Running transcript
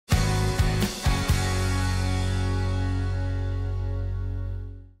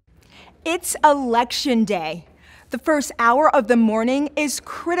It's Election Day. The first hour of the morning is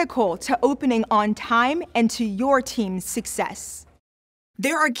critical to opening on time and to your team's success.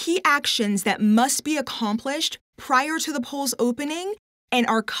 There are key actions that must be accomplished prior to the polls opening and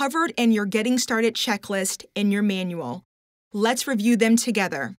are covered in your Getting Started checklist in your manual. Let's review them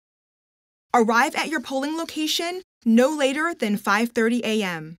together. Arrive at your polling location no later than 5:30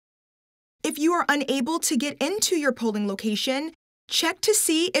 a.m. If you are unable to get into your polling location, check to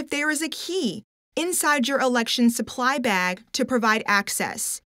see if there is a key inside your election supply bag to provide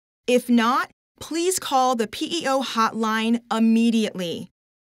access. If not, please call the PEO hotline immediately.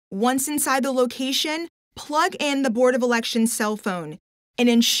 Once inside the location, plug in the Board of Elections cell phone and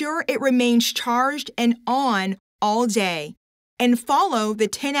ensure it remains charged and on all day, and follow the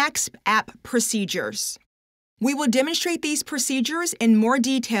 10X app procedures. We will demonstrate these procedures in more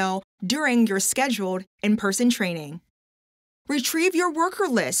detail during your scheduled in-person training. Retrieve your worker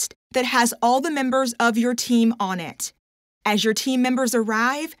list that has all the members of your team on it. As your team members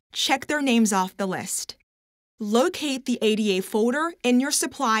arrive, check their names off the list. Locate the ADA folder in your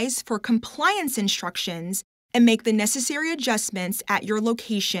supplies for compliance instructions and make the necessary adjustments at your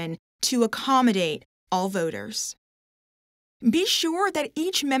location to accommodate all voters. Be sure that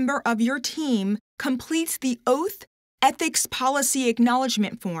each member of your team completes the Oath Ethics Policy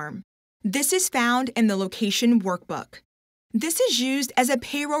Acknowledgement Form. This is found in the location workbook. This is used as a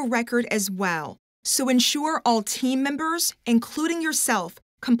payroll record as well, so ensure all team members, including yourself,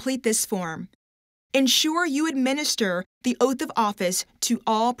 complete this form. Ensure you administer the oath of office to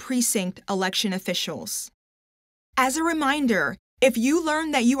all precinct election officials. As a reminder, if you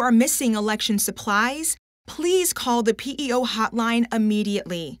learn that you are missing election supplies, please call the PEO hotline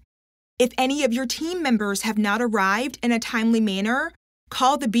immediately. If any of your team members have not arrived in a timely manner,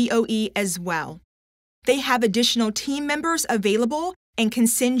 call the BOE as well. They have additional team members available and can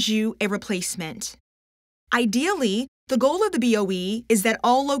send you a replacement. Ideally, the goal of the BOE is that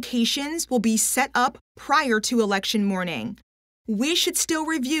all locations will be set up prior to election morning. We should still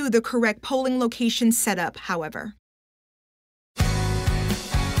review the correct polling location setup, however.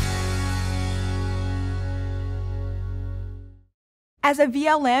 As a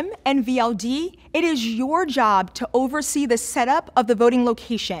VLM and VLD, it is your job to oversee the setup of the voting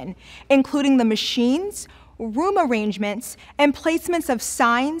location, including the machines, room arrangements, and placements of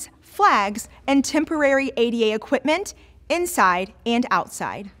signs, flags, and temporary ADA equipment inside and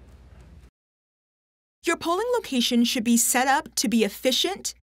outside. Your polling location should be set up to be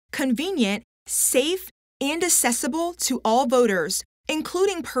efficient, convenient, safe, and accessible to all voters,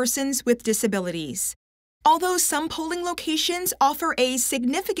 including persons with disabilities. Although some polling locations offer a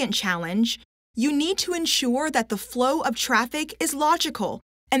significant challenge, you need to ensure that the flow of traffic is logical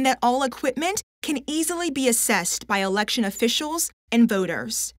and that all equipment can easily be assessed by election officials and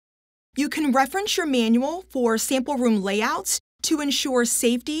voters. You can reference your manual for sample room layouts to ensure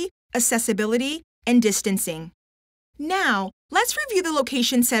safety, accessibility, and distancing. Now, let's review the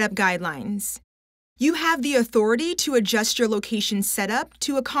location setup guidelines. You have the authority to adjust your location setup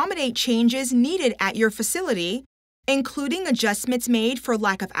to accommodate changes needed at your facility, including adjustments made for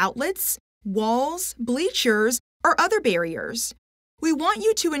lack of outlets, walls, bleachers, or other barriers. We want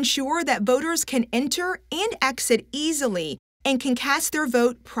you to ensure that voters can enter and exit easily and can cast their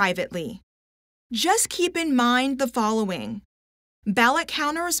vote privately. Just keep in mind the following. Ballot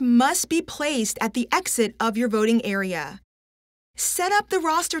counters must be placed at the exit of your voting area. Set up the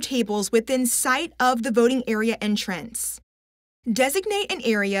roster tables within sight of the voting area entrance. Designate an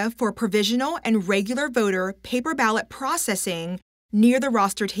area for provisional and regular voter paper ballot processing near the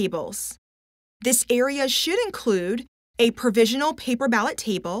roster tables. This area should include a provisional paper ballot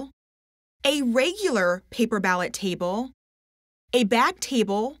table, a regular paper ballot table, a back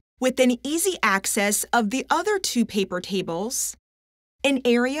table within easy access of the other two paper tables, an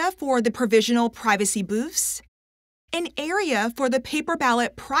area for the provisional privacy booths, an area for the paper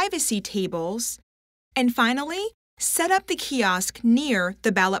ballot privacy tables, and finally, set up the kiosk near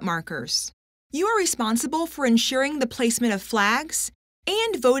the ballot markers. You are responsible for ensuring the placement of flags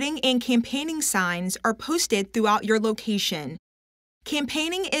and voting and campaigning signs are posted throughout your location.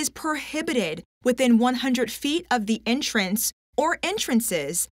 Campaigning is prohibited within 100 feet of the entrance or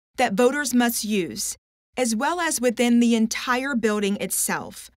entrances that voters must use, as well as within the entire building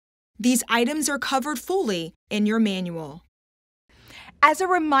itself. These items are covered fully in your manual. As a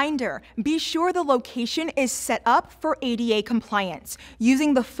reminder, be sure the location is set up for ADA compliance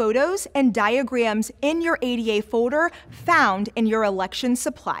using the photos and diagrams in your ADA folder found in your election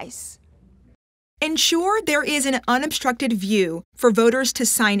supplies. Ensure there is an unobstructed view for voters to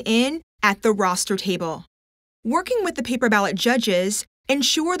sign in at the roster table. Working with the paper ballot judges,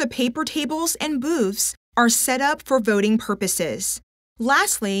 Ensure the paper tables and booths are set up for voting purposes.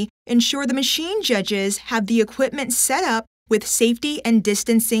 Lastly, ensure the machine judges have the equipment set up with safety and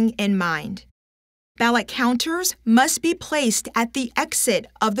distancing in mind. Ballot counters must be placed at the exit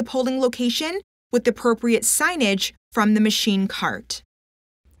of the polling location with appropriate signage from the machine cart.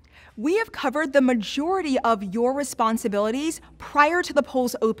 We have covered the majority of your responsibilities prior to the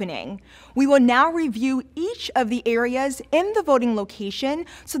polls opening. We will now review each of the areas in the voting location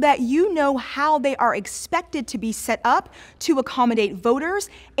so that you know how they are expected to be set up to accommodate voters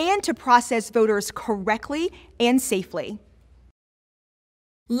and to process voters correctly and safely.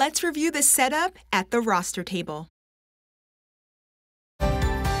 Let's review the setup at the roster table.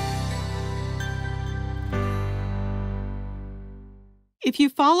 If you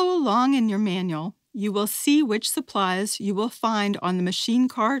follow along in your manual, you will see which supplies you will find on the machine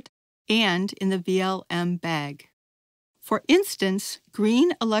cart and in the VLM bag. For instance,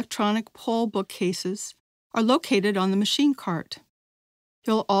 green electronic poll book cases are located on the machine cart.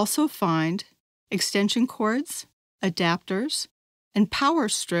 You'll also find extension cords, adapters, and power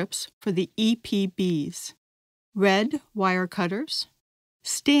strips for the EPBs, red wire cutters,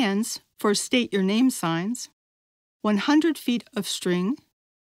 stands for state your name signs, 100 feet of string,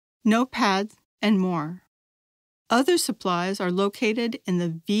 notepads, and more. Other supplies are located in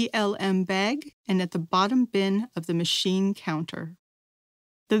the VLM bag and at the bottom bin of the machine counter.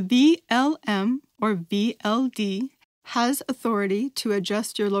 The VLM or VLD has authority to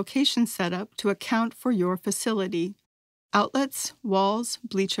adjust your location setup to account for your facility, outlets, walls,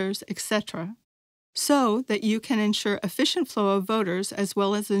 bleachers, etc., so that you can ensure efficient flow of voters as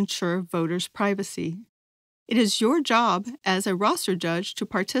well as ensure voters' privacy. It is your job as a roster judge to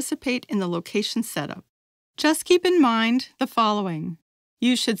participate in the location setup. Just keep in mind the following.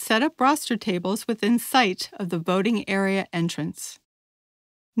 You should set up roster tables within sight of the voting area entrance.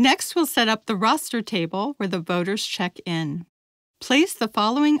 Next, we'll set up the roster table where the voters check in. Place the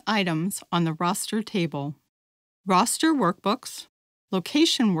following items on the roster table: roster workbooks,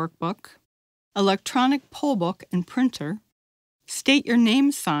 location workbook, electronic poll book and printer, state your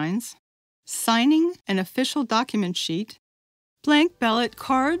name signs, signing and official document sheet, blank ballot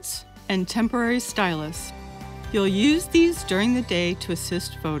cards, and temporary stylus. You'll use these during the day to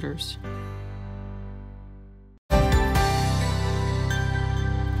assist voters.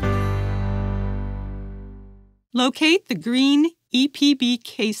 Locate the green EPB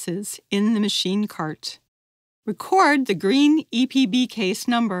cases in the machine cart. Record the green EPB case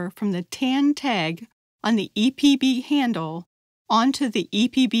number from the tan tag on the EPB handle onto the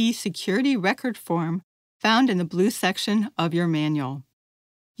EPB security record form found in the blue section of your manual.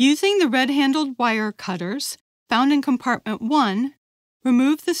 Using the red-handled wire cutters found in compartment 1,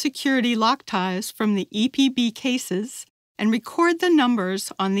 remove the security lock ties from the EPB cases and record the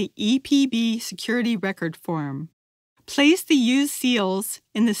numbers on the EPB security record form. Place the used seals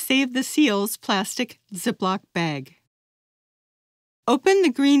in the Save the Seals plastic Ziploc bag. Open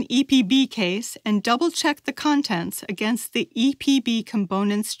the green EPB case and double-check the contents against the EPB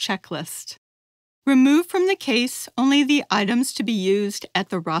components checklist. Remove from the case only the items to be used at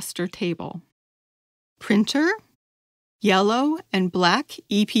the roster table: printer, yellow and black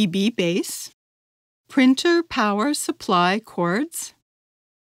EPB base, printer power supply cords,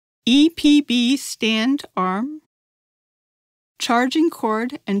 EPB stand arm, charging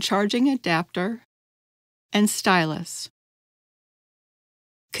cord and charging adapter, and stylus.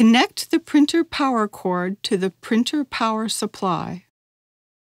 Connect the printer power cord to the printer power supply.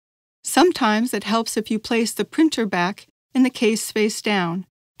 Sometimes it helps if you place the printer back in the case face down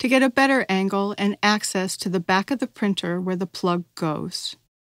to get a better angle and access to the back of the printer where the plug goes.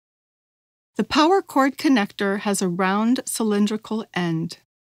 The power cord connector has a round cylindrical end.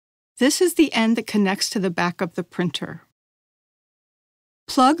 This is the end that connects to the back of the printer.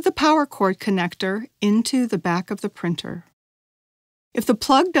 Plug the power cord connector into the back of the printer. If the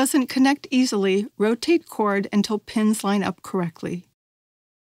plug doesn't connect easily, rotate cord until pins line up correctly.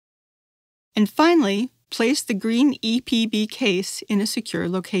 And finally, place the green EPB case in a secure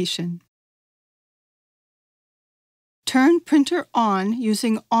location. Turn printer on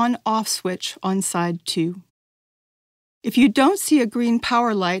using on-off switch on side 2. If you don't see a green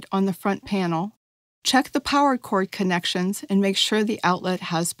power light on the front panel, check the power cord connections and make sure the outlet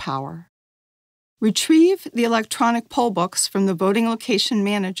has power. Retrieve the electronic poll books from the voting location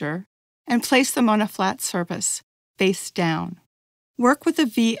manager and place them on a flat surface, face down. Work with the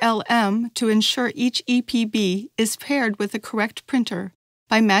VLM to ensure each EPB is paired with the correct printer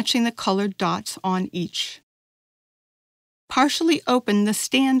by matching the colored dots on each. Partially open the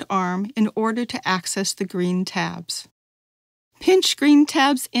stand arm in order to access the green tabs. Pinch screen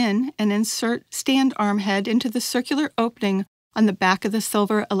tabs in and insert stand arm head into the circular opening on the back of the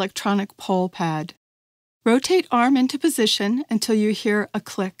silver electronic poll pad. Rotate arm into position until you hear a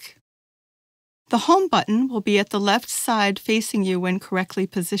click. The home button will be at the left side facing you when correctly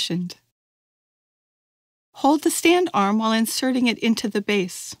positioned. Hold the stand arm while inserting it into the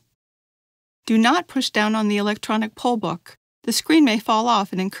base. Do not push down on the electronic poll book. The screen may fall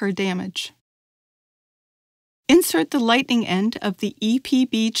off and incur damage. Insert the lightning end of the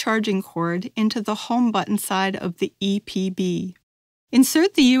EPB charging cord into the home button side of the EPB.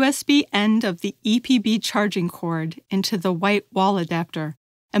 Insert the USB end of the EPB charging cord into the white wall adapter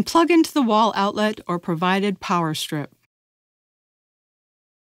and plug into the wall outlet or provided power strip.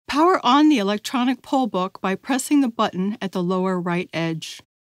 Power on the electronic poll book by pressing the button at the lower right edge.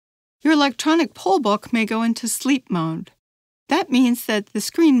 Your electronic poll book may go into sleep mode. That means that the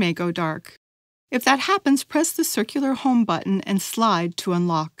screen may go dark. If that happens, press the circular home button and slide to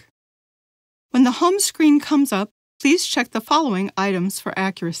unlock. When the home screen comes up, please check the following items for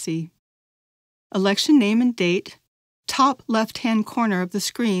accuracy. Election name and date, top left-hand corner of the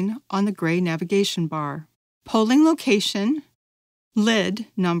screen on the gray navigation bar. Polling location, lid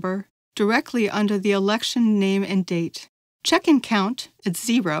number, directly under the election name and date. Check-in count at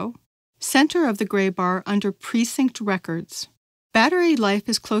 0, center of the gray bar under precinct records. Battery life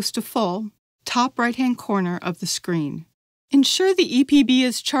is close to full, top right-hand corner of the screen. Ensure the EPB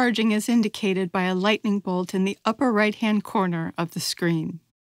is charging as indicated by a lightning bolt in the upper right-hand corner of the screen.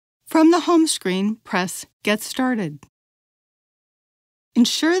 From the home screen, press Get Started.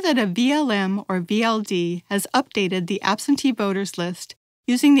 Ensure that a VLM or VLD has updated the absentee voters list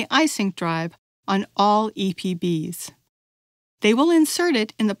using the iSync drive on all EPBs. They will insert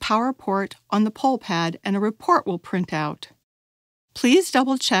it in the power port on the poll pad and a report will print out. Please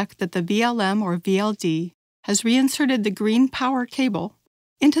double-check that the VLM or VLD has reinserted the green power cable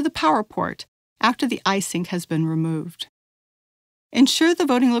into the power port after the iSync has been removed. Ensure the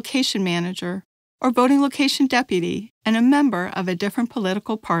voting location manager or voting location deputy and a member of a different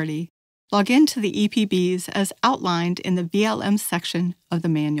political party log into the EPBs as outlined in the VLM section of the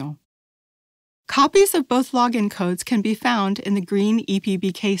manual. Copies of both login codes can be found in the green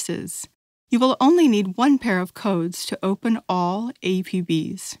EPB cases. You will only need one pair of codes to open all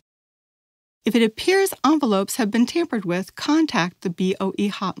EPBs. If it appears envelopes have been tampered with, contact the BOE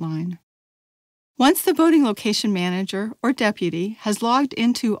hotline. Once the voting location manager or deputy has logged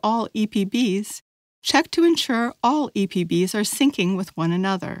into all EPBs, check to ensure all EPBs are syncing with one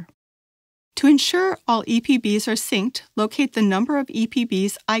another. To ensure all EPBs are synced, locate the number of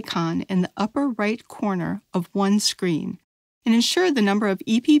EPBs icon in the upper right corner of one screen and ensure the number of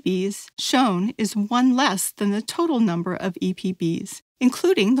EPBs shown is one less than the total number of EPBs,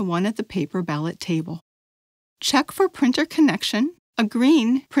 including the one at the paper ballot table. Check for printer connection. A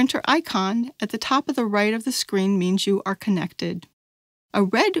green printer icon at the top of the right of the screen means you are connected. A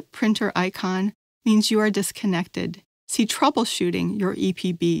red printer icon means you are disconnected. See Troubleshooting your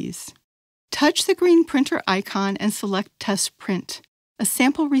EPBs. Touch the green printer icon and select Test Print. A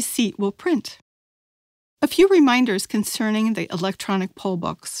sample receipt will print. A few reminders concerning the electronic poll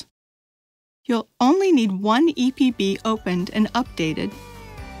books. You'll only need one EPB opened and updated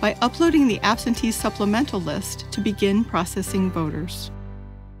by uploading the absentee supplemental list to begin processing voters.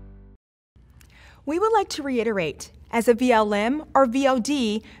 We would like to reiterate, as a VLM or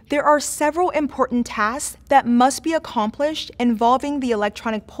VLD, there are several important tasks that must be accomplished involving the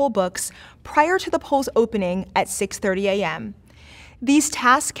electronic poll books prior to the polls opening at 6:30 a.m. These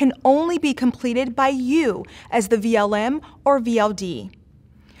tasks can only be completed by you as the VLM or VLD.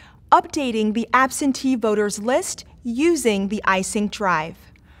 Updating the absentee voters list using the iSync drive.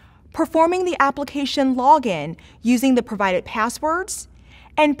 Performing the application login using the provided passwords,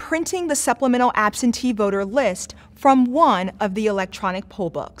 and printing the supplemental absentee voter list from one of the electronic poll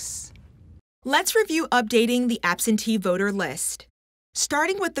books. Let's review updating the absentee voter list.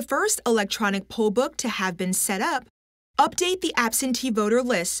 Starting with the first electronic poll book to have been set up, update the absentee voter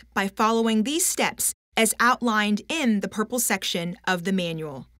list by following these steps as outlined in the purple section of the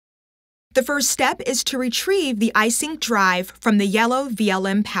manual. The first step is to retrieve the iSync drive from the yellow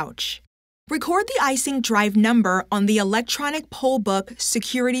VLM pouch. Record the iSync drive number on the electronic poll book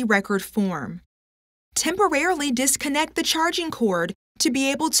security record form. Temporarily disconnect the charging cord to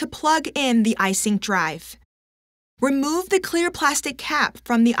be able to plug in the iSync drive. Remove the clear plastic cap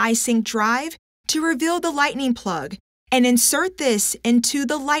from the iSync drive to reveal the lightning plug and insert this into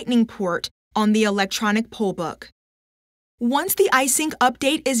the lightning port on the electronic poll book. Once the iSync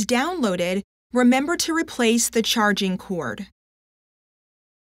update is downloaded, remember to replace the charging cord.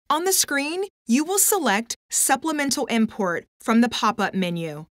 On the screen, you will select Supplemental Import from the pop-up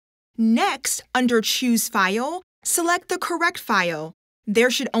menu. Next, under Choose File, select the correct file.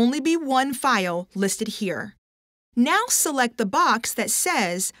 There should only be one file listed here. Now select the box that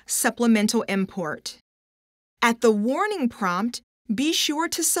says Supplemental Import. At the warning prompt, be sure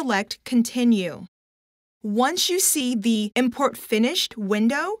to select Continue. Once you see the Import Finished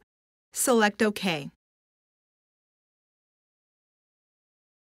window, select OK.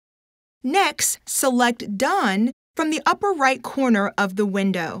 Next, select Done from the upper right corner of the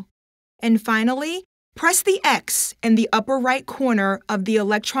window. And finally, press the X in the upper right corner of the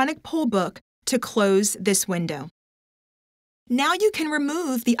electronic poll book to close this window. Now you can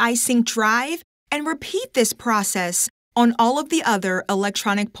remove the iSync drive and repeat this process on all of the other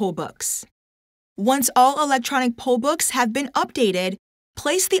electronic poll books. Once all electronic poll books have been updated,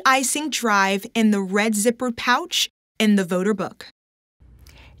 place the iSync drive in the red zippered pouch in the voter book.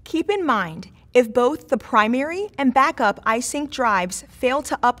 Keep in mind, if both the primary and backup iSync drives fail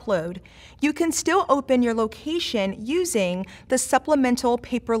to upload, you can still open your location using the supplemental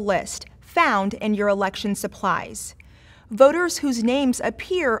paper list found in your election supplies. Voters whose names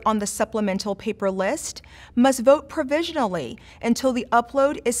appear on the supplemental paper list must vote provisionally until the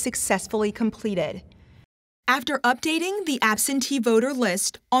upload is successfully completed. After updating the absentee voter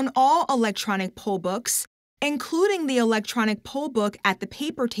list on all electronic poll books, including the electronic poll book at the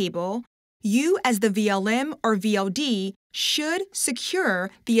paper table, you as the VLM or VLD should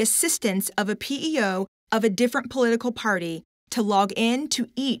secure the assistance of a PEO of a different political party to log in to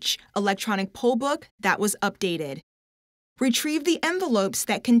each electronic poll book that was updated. Retrieve the envelopes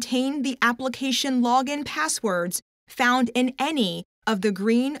that contain the application login passwords found in any of the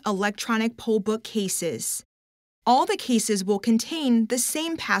green electronic poll book cases. All the cases will contain the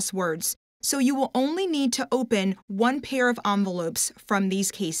same passwords, so you will only need to open one pair of envelopes from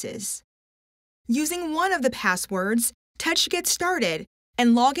these cases. Using one of the passwords, touch Get Started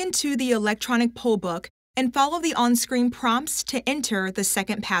and log into the electronic poll book and follow the on-screen prompts to enter the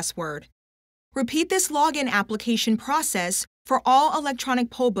second password. Repeat this login application process for all electronic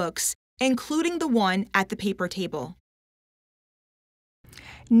poll books, including the one at the paper table.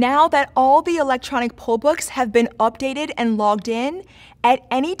 Now that all the electronic poll books have been updated and logged in, at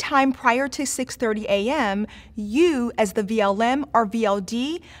any time prior to 6:30 a.m., you, as the VLM or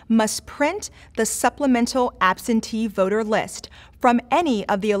VLD, must print the supplemental absentee voter list from any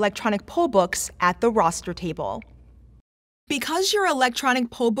of the electronic poll books at the roster table. Because your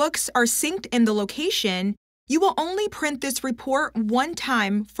electronic poll books are synced in the location, you will only print this report one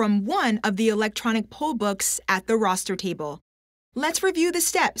time from one of the electronic poll books at the roster table. Let's review the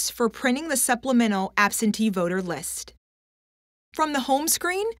steps for printing the supplemental absentee voter list. From the home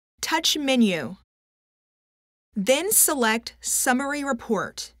screen, touch Menu. Then select Summary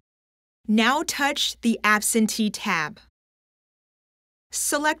Report. Now touch the Absentee tab.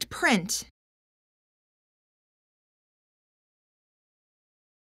 Select Print.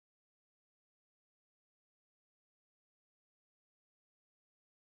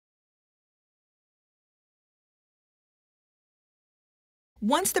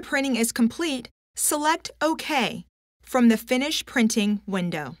 Once the printing is complete, select OK from the Finish Printing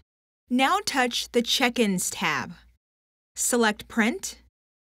window. Now touch the Check-ins tab. Select Print.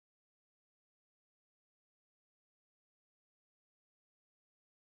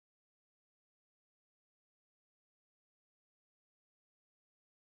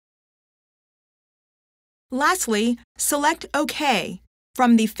 Lastly, select OK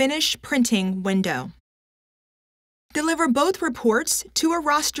from the Finish Printing window. Deliver both reports to a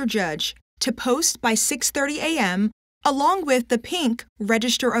roster judge to post by 6:30 a.m. along with the pink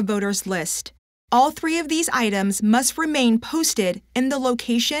Register of Voters list. All three of these items must remain posted in the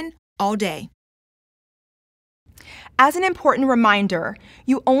location all day. As an important reminder,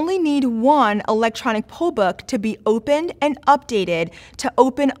 you only need one electronic poll book to be opened and updated to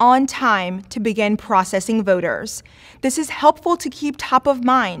open on time to begin processing voters. This is helpful to keep top of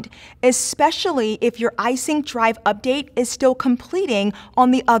mind, especially if your iSync drive update is still completing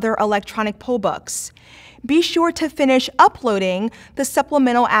on the other electronic poll books. Be sure to finish uploading the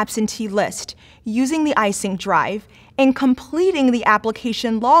supplemental absentee list using the iSync drive and completing the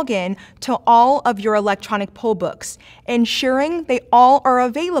application login to all of your electronic poll books, ensuring they all are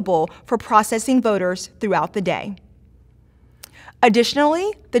available for processing voters throughout the day.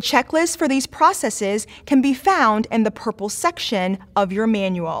 Additionally, the checklist for these processes can be found in the purple section of your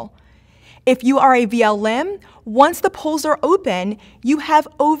manual. If you are a VLM, once the polls are open, you have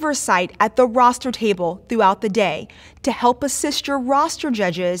oversight at the roster table throughout the day to help assist your roster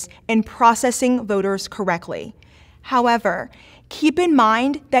judges in processing voters correctly. However, Keep in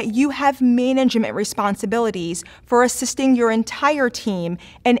mind that you have management responsibilities for assisting your entire team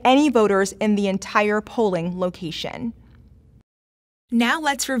and any voters in the entire polling location. Now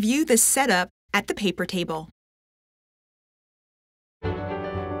let's review the setup at the paper table.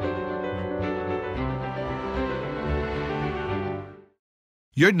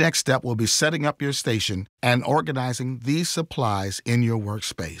 Your next step will be setting up your station and organizing these supplies in your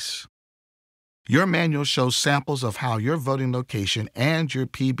workspace. Your manual shows samples of how your voting location and your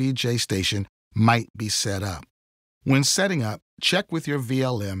PBJ station might be set up. When setting up, check with your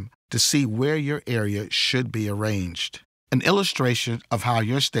VLM to see where your area should be arranged. An illustration of how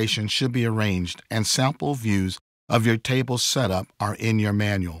your station should be arranged and sample views of your table setup are in your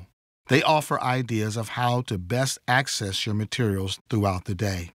manual. They offer ideas of how to best access your materials throughout the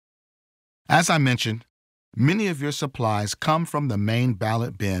day. As I mentioned, many of your supplies come from the main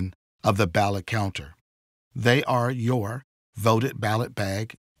ballot bin of the ballot counter. They are your voted ballot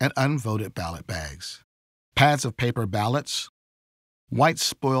bag and unvoted ballot bags, pads of paper ballots, white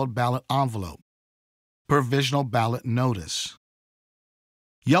spoiled ballot envelope, provisional ballot notice,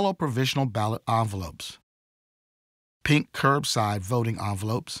 yellow provisional ballot envelopes, pink curbside voting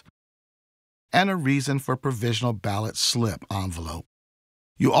envelopes, and a reason for provisional ballot slip envelope.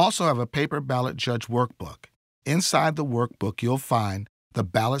 You also have a paper ballot judge workbook. Inside the workbook, you'll find the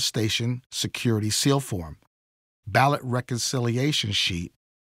ballot station security seal form, ballot reconciliation sheet,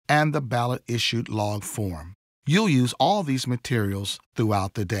 and the ballot issued log form. You'll use all these materials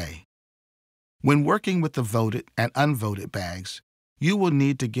throughout the day. When working with the voted and unvoted bags, you will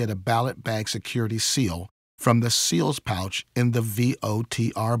need to get a ballot bag security seal from the seals pouch in the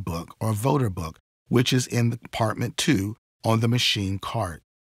VOTR book or voter book, which is in the Compartment 2 on the machine cart.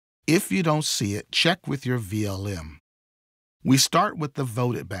 If you don't see it, check with your VLM. We start with the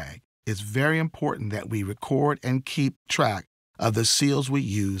voted bag. It's very important that we record and keep track of the seals we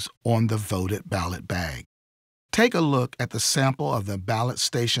use on the voted ballot bag. Take a look at the sample of the ballot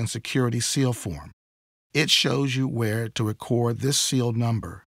station security seal form. It shows you where to record this seal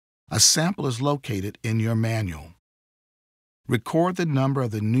number. A sample is located in your manual. Record the number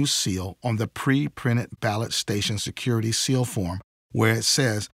of the new seal on the pre-printed ballot station security seal form where it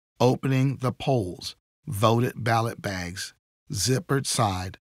says opening the polls, voted ballot bags, zippered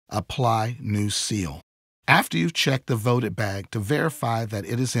side, apply new seal. After you've checked the voted bag to verify that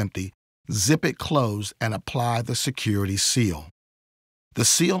it is empty, zip it closed and apply the security seal. The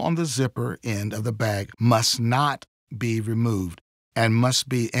seal on the zipper end of the bag must not be removed and must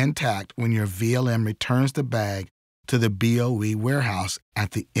be intact when your VLM returns the bag to the BOE warehouse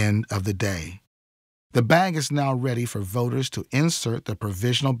at the end of the day. The bag is now ready for voters to insert the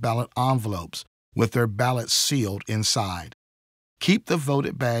provisional ballot envelopes with their ballots sealed inside. Keep the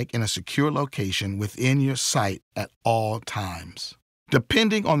voted bag in a secure location within your site at all times.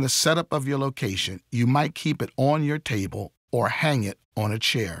 Depending on the setup of your location, you might keep it on your table or hang it on a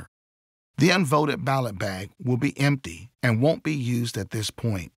chair. The unvoted ballot bag will be empty and won't be used at this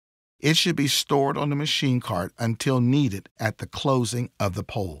point. It should be stored on the machine cart until needed at the closing of the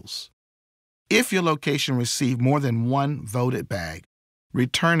polls. If your location received more than one voted bag,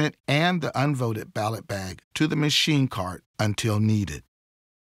 return it and the unvoted ballot bag to the machine cart until needed.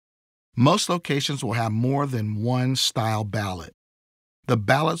 Most locations will have more than one style ballot. The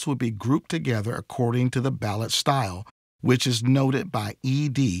ballots will be grouped together according to the ballot style, which is noted by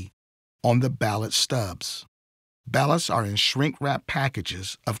ED on the ballot stubs. Ballots are in shrink-wrap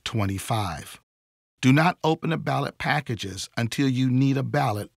packages of 25. Do not open the ballot packages until you need a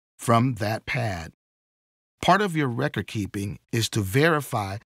ballot from that pad. Part of your record keeping is to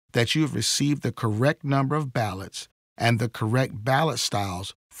verify that you have received the correct number of ballots and the correct ballot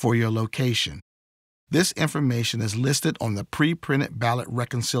styles for your location. This information is listed on the pre-printed ballot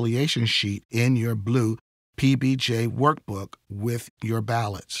reconciliation sheet in your blue PBJ workbook with your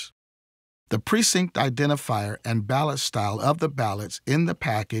ballots. The precinct identifier and ballot style of the ballots in the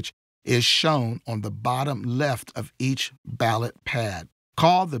package is shown on the bottom left of each ballot pad.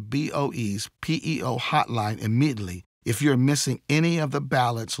 Call the BOE's PEO hotline immediately if you're missing any of the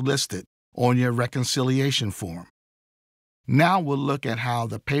ballots listed on your reconciliation form. Now we'll look at how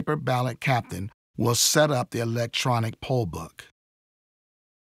the paper ballot captain will set up the electronic poll book.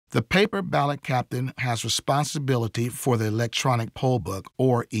 The paper ballot captain has responsibility for the electronic poll book,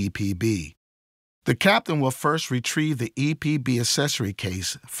 or EPB. The captain will first retrieve the EPB accessory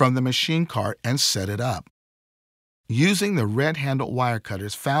case from the machine cart and set it up. Using the red-handled wire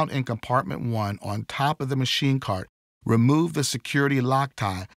cutters found in compartment 1 on top of the machine cart, remove the security lock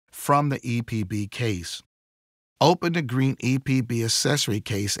tie from the EPB case. Open the green EPB accessory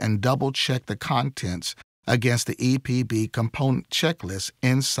case and double-check the contents against the EPB component checklist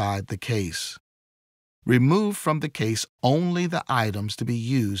inside the case. Remove from the case only the items to be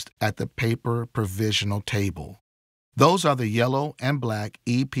used at the paper provisional table. Those are the yellow and black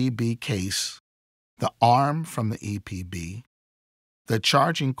EPB case, the arm from the EPB, the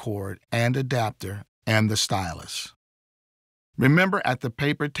charging cord and adapter, and the stylus. Remember, at the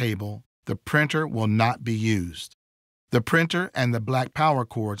paper table, the printer will not be used. The printer and the black power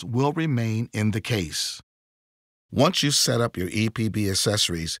cords will remain in the case. Once you set up your EPB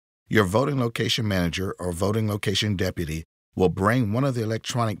accessories, your voting location manager or voting location deputy will bring one of the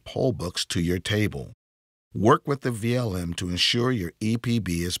electronic poll books to your table. Work with the VLM to ensure your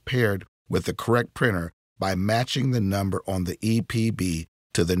EPB is paired with the correct printer by matching the number on the EPB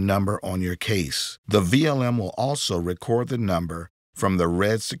to the number on your case. The VLM will also record the number from the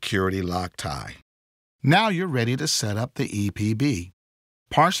red security lock tie. Now you're ready to set up the EPB.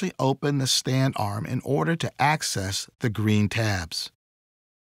 Partially open the stand arm in order to access the green tabs.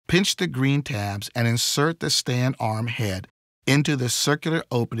 Pinch the green tabs and insert the stand arm head into the circular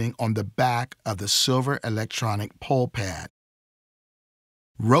opening on the back of the silver electronic poll pad.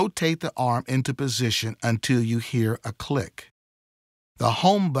 Rotate the arm into position until you hear a click. The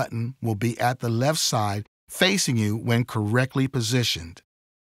home button will be at the left side facing you when correctly positioned.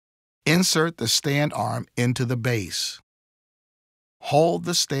 Insert the stand arm into the base. Hold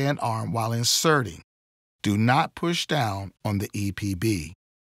the stand arm while inserting. Do not push down on the EPB.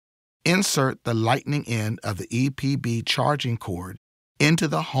 Insert the lightning end of the EPB charging cord into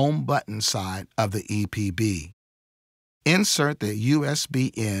the home button side of the EPB. Insert the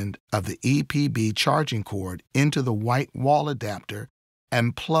USB end of the EPB charging cord into the white wall adapter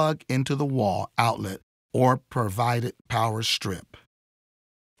and plug into the wall outlet or provided power strip.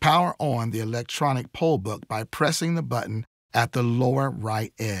 Power on the electronic poll book by pressing the button at the lower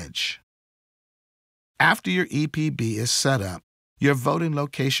right edge. After your EPB is set up, your voting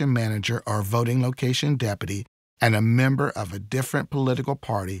location manager or voting location deputy and a member of a different political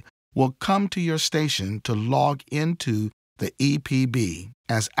party will come to your station to log into the EPB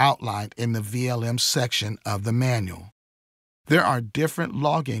as outlined in the VLM section of the manual. There are different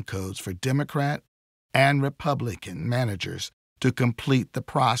login codes for Democrat and Republican managers to complete the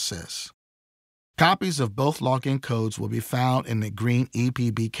process. Copies of both login codes will be found in the green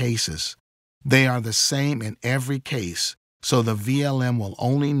EPB cases. They are the same in every case, so the VLM will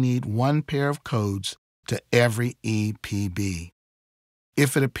only need one pair of codes to every EPB.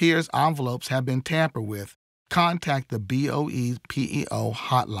 If it appears envelopes have been tampered with, contact the BOE PEO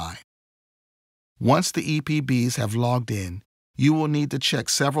hotline. Once the EPBs have logged in, you will need to check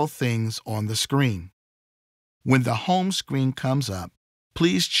several things on the screen. When the home screen comes up,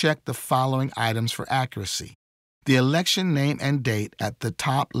 please check the following items for accuracy. The election name and date at the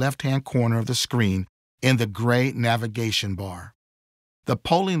top left-hand corner of the screen in the gray navigation bar. The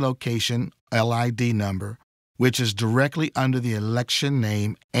polling location LID number, which is directly under the election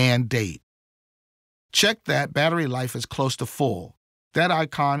name and date. Check that battery life is close to full. That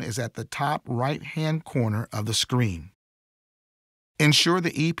icon is at the top right-hand corner of the screen. Ensure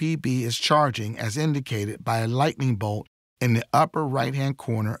the EPB is charging as indicated by a lightning bolt in the upper right-hand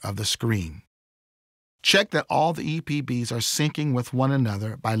corner of the screen. Check that all the EPBs are syncing with one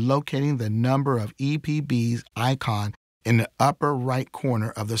another by locating the number of EPBs icon in the upper right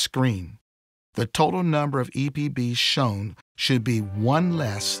corner of the screen. The total number of EPBs shown should be one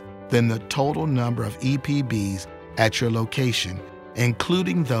less than the total number of EPBs at your location,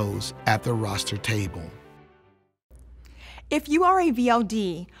 including those at the roster table. If you are a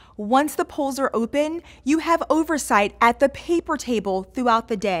VLD, once the polls are open, you have oversight at the paper table throughout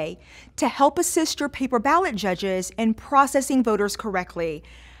the day to help assist your paper ballot judges in processing voters correctly.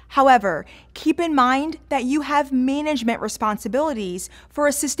 However, keep in mind that you have management responsibilities for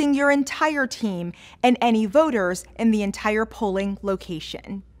assisting your entire team and any voters in the entire polling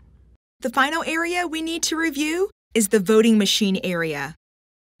location. The final area we need to review is the voting machine area.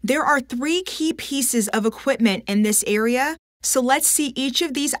 There are 3 key pieces of equipment in this area, so let's see each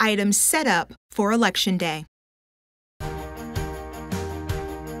of these items set up for Election Day.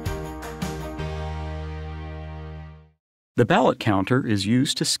 The ballot counter is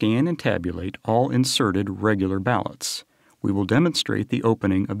used to scan and tabulate all inserted regular ballots. We will demonstrate the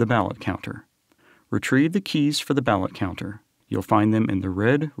opening of the ballot counter. Retrieve the keys for the ballot counter. You'll find them in the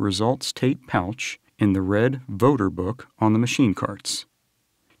red results tape pouch in the red voter book on the machine carts.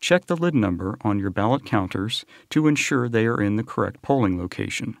 Check the lid number on your ballot counters to ensure they are in the correct polling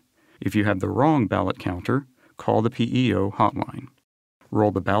location. If you have the wrong ballot counter, call the PEO hotline.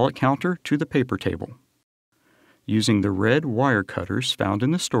 Roll the ballot counter to the paper table. Using the red wire cutters found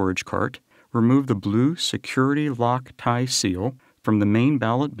in the storage cart, Remove the blue security lock tie seal from the main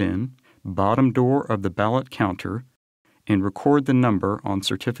ballot bin, bottom door of the ballot counter, and record the number on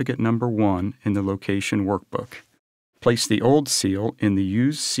certificate number 1 in the location workbook. Place the old seal in the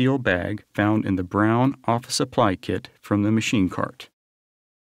used seal bag found in the brown office supply kit from the machine cart.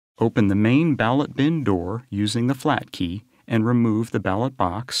 Open the main ballot bin door using the flat key and remove the ballot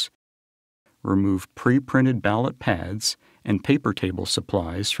box. Remove pre-printed ballot pads and paper table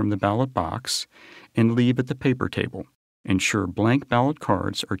supplies from the ballot box and leave at the paper table. Ensure blank ballot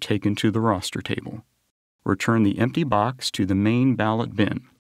cards are taken to the roster table. Return the empty box to the main ballot bin.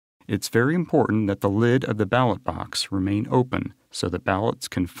 It's very important that the lid of the ballot box remain open so that ballots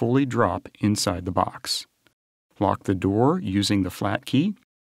can fully drop inside the box. Lock the door using the flat key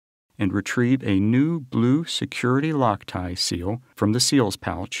and retrieve a new blue security lock tie seal from the seals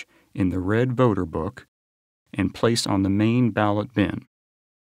pouch in the red voter book and place on the main ballot bin.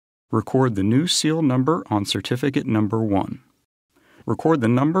 Record the new seal number on certificate number 1. Record the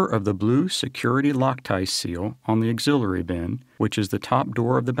number of the blue security lock tie seal on the auxiliary bin, which is the top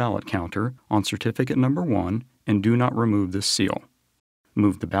door of the ballot counter, on certificate number 1, and do not remove this seal.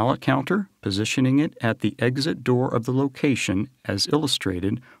 Move the ballot counter, positioning it at the exit door of the location as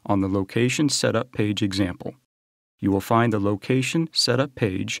illustrated on the location setup page example. You will find the location setup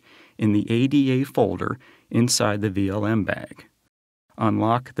page in the ADA folder inside the VLM bag.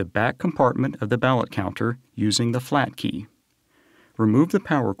 Unlock the back compartment of the ballot counter using the flat key. Remove the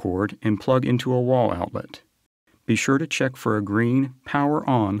power cord and plug into a wall outlet. Be sure to check for a green Power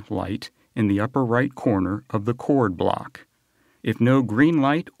On light in the upper right corner of the cord block. If no green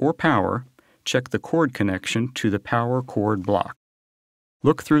light or power, check the cord connection to the power cord block.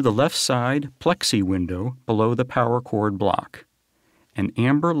 Look through the left side plexi window below the power cord block. An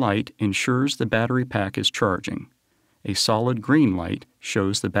amber light ensures the battery pack is charging. A solid green light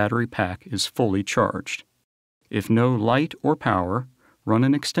shows the battery pack is fully charged. If no light or power, run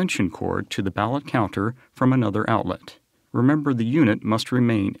an extension cord to the ballot counter from another outlet. Remember, the unit must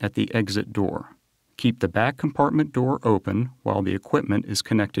remain at the exit door. Keep the back compartment door open while the equipment is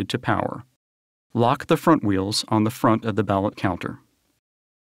connected to power. Lock the front wheels on the front of the ballot counter.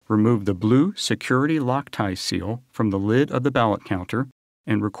 Remove the blue security lock tie seal from the lid of the ballot counter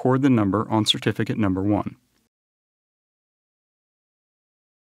and record the number on certificate number 1.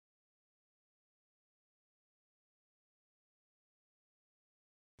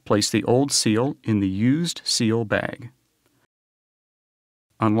 Place the old seal in the used seal bag.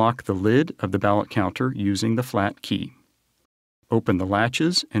 Unlock the lid of the ballot counter using the flat key. Open the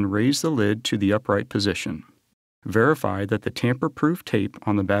latches and raise the lid to the upright position. Verify that the tamper-proof tape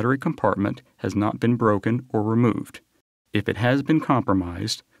on the battery compartment has not been broken or removed. If it has been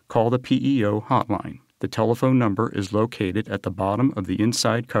compromised, call the PEO hotline. The telephone number is located at the bottom of the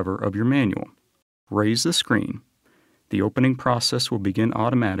inside cover of your manual. Raise the screen. The opening process will begin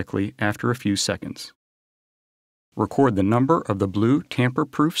automatically after a few seconds. Record the number of the blue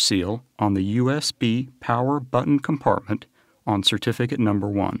tamper-proof seal on the USB power button compartment on certificate number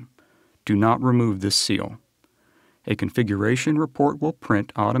 1. Do not remove this seal. A configuration report will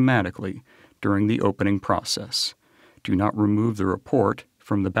print automatically during the opening process. Do not remove the report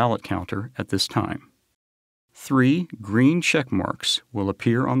from the ballot counter at this time. 3 green check marks will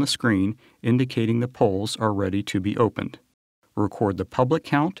appear on the screen indicating the polls are ready to be opened. Record the public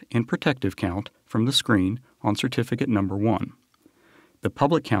count and protective count from the screen on certificate number 1. The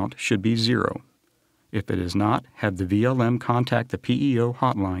public count should be 0. If it is not, have the VLM contact the PEO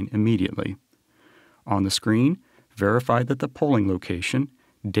hotline immediately. On the screen, verify that the polling location,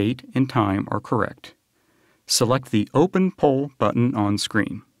 date, and time are correct. Select the Open Poll button on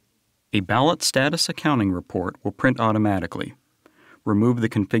screen. A ballot status accounting report will print automatically. Remove the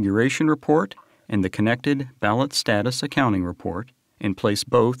configuration report and the connected ballot status accounting report and place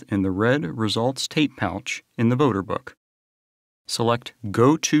both in the red results tape pouch in the voter book. Select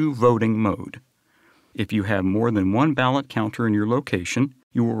Go to Voting Mode. If you have more than one ballot counter in your location,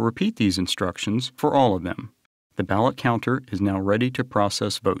 you will repeat these instructions for all of them. The ballot counter is now ready to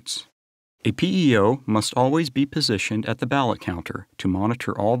process votes. A PEO must always be positioned at the ballot counter to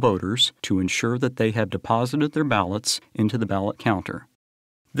monitor all voters to ensure that they have deposited their ballots into the ballot counter.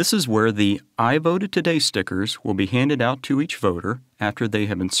 This is where the I Voted Today stickers will be handed out to each voter after they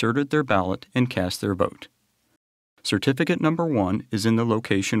have inserted their ballot and cast their vote. Certificate number 1 is in the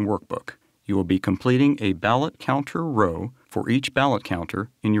location workbook. You will be completing a ballot counter row for each ballot counter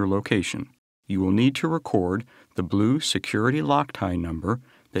in your location. You will need to record the blue security lock tie number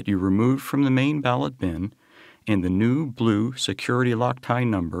that you removed from the main ballot bin and the new blue security lock tie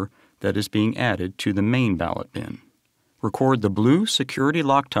number that is being added to the main ballot bin. Record the blue security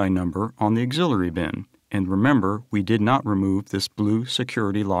lock tie number on the auxiliary bin, and remember we did not remove this blue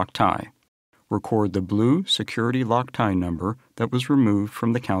security lock tie. Record the blue security lock tie number that was removed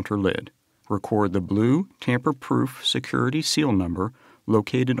from the counter lid. Record the blue tamper-proof security seal number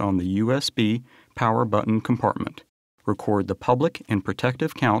located on the USB power button compartment. Record the public and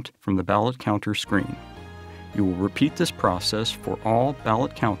protective count from the ballot counter screen. You will repeat this process for all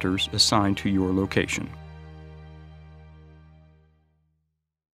ballot counters assigned to your location.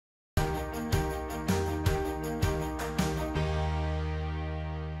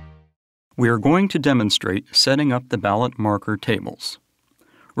 We are going to demonstrate setting up the ballot marker tables.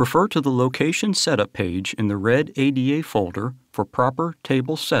 Refer to the Location Setup page in the red ADA folder for proper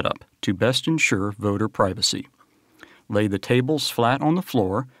table setup to best ensure voter privacy. Lay the tables flat on the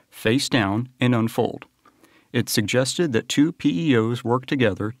floor, face down, and unfold. It's suggested that 2 PEOs work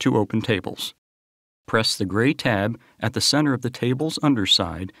together to open tables. Press the gray tab at the center of the table's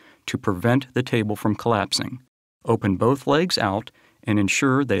underside to prevent the table from collapsing. Open both legs out and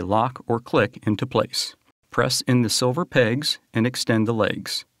ensure they lock or click into place. Press in the silver pegs and extend the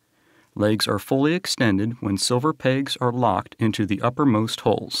legs. Legs are fully extended when silver pegs are locked into the uppermost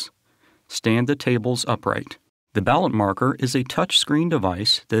holes. Stand the tables upright. The ballot marker is a touchscreen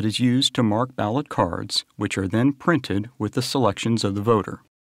device that is used to mark ballot cards, which are then printed with the selections of the voter.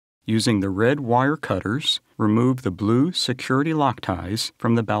 Using the red wire cutters, remove the blue security lock ties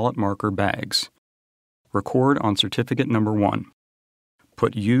from the ballot marker bags. Record on certificate number 1.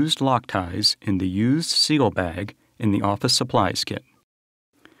 Put used lock ties in the used seal bag in the office supplies kit.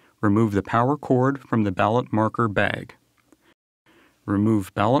 Remove the power cord from the ballot marker bag.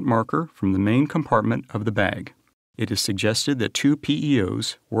 Remove ballot marker from the main compartment of the bag. It is suggested that 2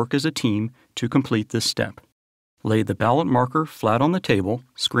 PEOs work as a team to complete this step. Lay the ballot marker flat on the table,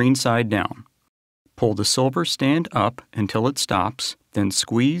 screen side down. Pull the silver stand up until it stops, then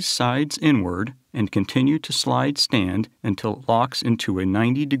squeeze sides inward and continue to slide stand until it locks into a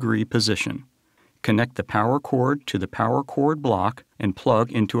 90-degree position. Connect the power cord to the power cord block and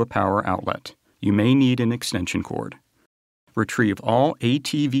plug into a power outlet. You may need an extension cord. Retrieve all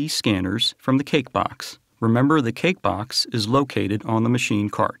ATV scanners from the cake box. Remember, the cake box is located on the machine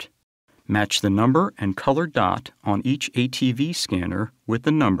cart. Match the number and colored dot on each ATV scanner with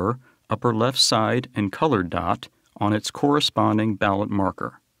the number, upper left side, and colored dot on its corresponding ballot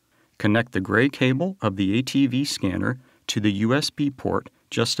marker. Connect the gray cable of the ATV scanner to the USB port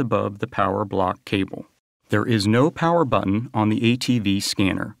just above the power block cable. There is no power button on the ATV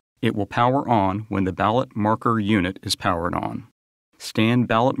scanner. It will power on when the ballot marker unit is powered on. Stand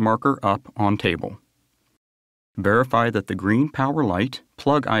ballot marker up on table. Verify that the green power light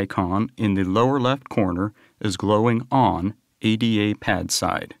plug icon in the lower left corner is glowing on ADA pad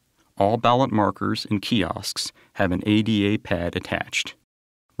side. All ballot markers and kiosks have an ADA pad attached.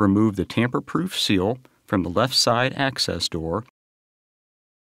 Remove the tamper-proof seal from the left side access door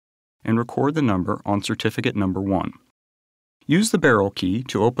and record the number on certificate number 1. Use the barrel key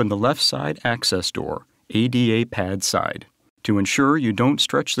to open the left side access door, ADA pad side. To ensure you don't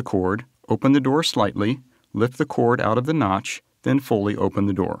stretch the cord, open the door slightly, lift the cord out of the notch, then fully open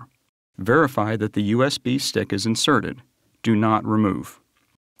the door. Verify that the USB stick is inserted. Do not remove.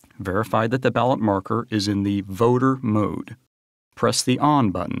 Verify that the ballot marker is in the voter mode. Press the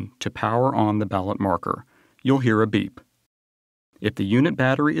on button to power on the ballot marker. You'll hear a beep. If the unit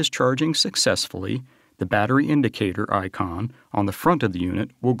battery is charging successfully, the battery indicator icon on the front of the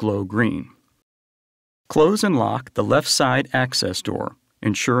unit will glow green. Close and lock the left side access door,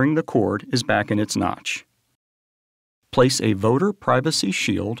 ensuring the cord is back in its notch. Place a voter privacy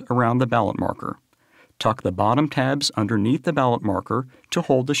shield around the ballot marker. Tuck the bottom tabs underneath the ballot marker to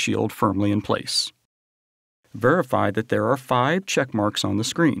hold the shield firmly in place. Verify that there are 5 check marks on the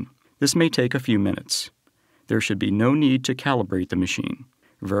screen. This may take a few minutes. There should be no need to calibrate the machine.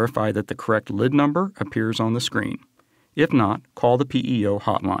 Verify that the correct lid number appears on the screen. If not, call the PEO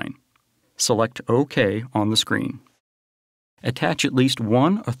hotline. Select OK on the screen. Attach at least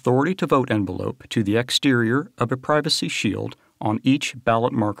one authority to vote envelope to the exterior of a privacy shield on each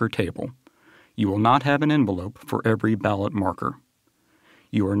ballot marker table. You will not have an envelope for every ballot marker.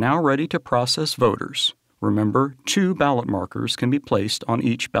 You are now ready to process voters. Remember, 2 ballot markers can be placed on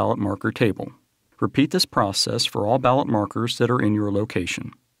each ballot marker table. Repeat this process for all ballot markers that are in your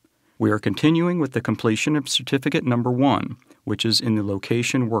location. We are continuing with the completion of certificate number 1, which is in the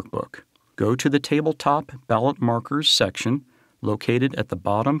location workbook. Go to the tabletop ballot markers section located at the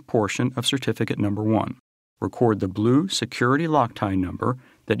bottom portion of certificate number 1. Record the blue security lock tie number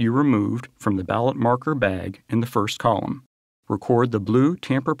that you removed from the ballot marker bag in the first column. Record the blue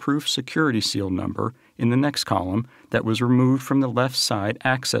tamper-proof security seal number in the next column that was removed from the left side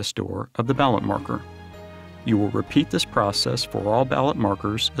access door of the ballot marker. You will repeat this process for all ballot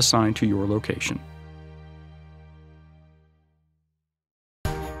markers assigned to your location.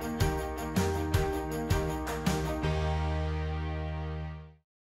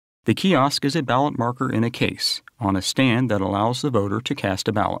 The kiosk is a ballot marker in a case, on a stand that allows the voter to cast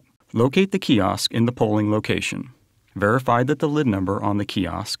a ballot. Locate the kiosk in the polling location. Verify that the lid number on the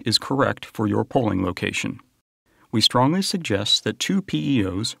kiosk is correct for your polling location. We strongly suggest that 2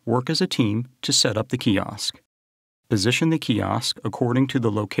 PEOs work as a team to set up the kiosk. Position the kiosk according to the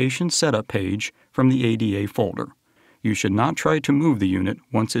location setup page from the ADA folder. You should not try to move the unit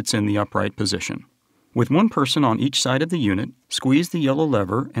once it's in the upright position. With one person on each side of the unit, squeeze the yellow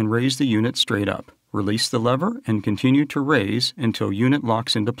lever and raise the unit straight up. Release the lever and continue to raise until unit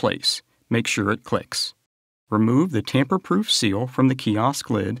locks into place. Make sure it clicks. Remove the tamper-proof seal from the kiosk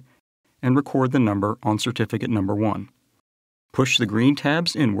lid and record the number on certificate number 1. Push the green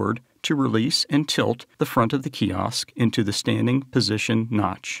tabs inward to release and tilt the front of the kiosk into the standing position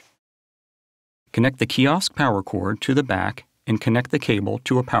notch. Connect the kiosk power cord to the back and connect the cable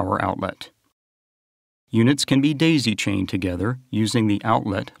to a power outlet. Units can be daisy-chained together using the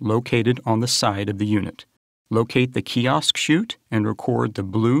outlet located on the side of the unit. Locate the kiosk chute and record the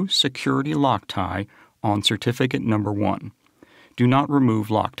blue security lock tie on certificate number 1. Do not remove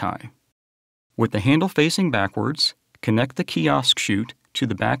lock tie. With the handle facing backwards, connect the kiosk chute to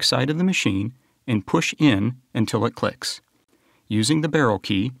the back side of the machine and push in until it clicks. Using the barrel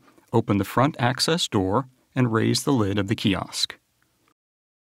key, open the front access door and raise the lid of the kiosk.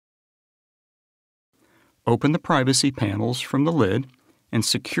 Open the privacy panels from the lid and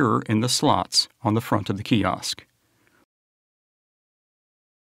secure in the slots on the front of the kiosk.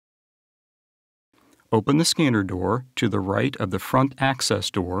 Open the scanner door to the right of the front access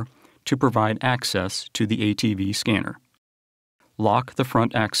door to provide access to the ATV scanner. Lock the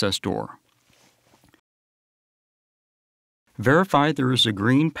front access door. Verify there is a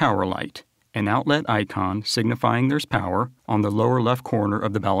green power light, an outlet icon signifying there's power, on the lower left corner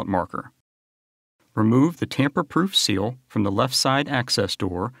of the ballot marker. Remove the tamper-proof seal from the left side access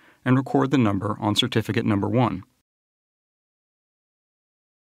door and record the number on certificate number 1.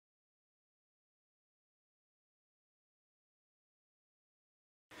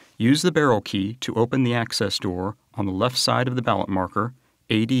 Use the barrel key to open the access door on the left side of the ballot marker,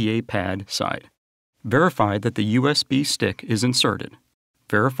 ADA pad side. Verify that the USB stick is inserted.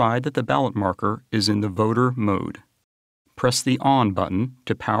 Verify that the ballot marker is in the voter mode. Press the on button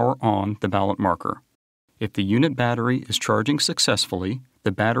to power on the ballot marker. If the unit battery is charging successfully,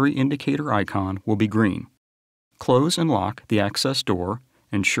 the battery indicator icon will be green. Close and lock the access door,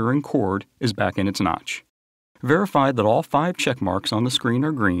 ensuring cord is back in its notch. Verify that all 5 check marks on the screen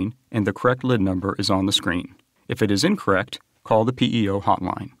are green and the correct lid number is on the screen. If it is incorrect, call the PEO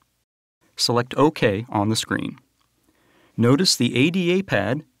hotline. Select OK on the screen. Notice the ADA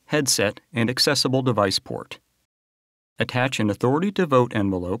pad, headset, and accessible device port. Attach an Authority to Vote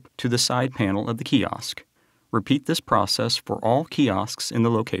envelope to the side panel of the kiosk. Repeat this process for all kiosks in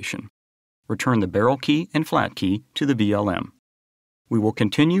the location. Return the barrel key and flat key to the VLM. We will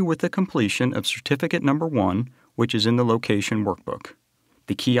continue with the completion of certificate number 1, which is in the location workbook.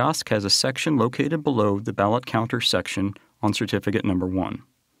 The kiosk has a section located below the ballot counter section on certificate number 1.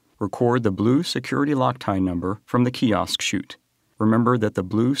 Record the blue security lock tie number from the kiosk chute. Remember that the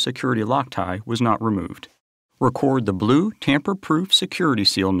blue security lock tie was not removed. Record the blue tamper-proof security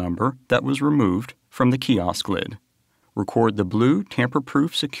seal number that was removed from the kiosk lid. Record the blue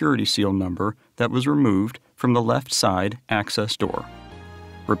tamper-proof security seal number that was removed from the left side access door.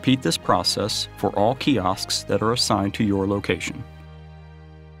 Repeat this process for all kiosks that are assigned to your location.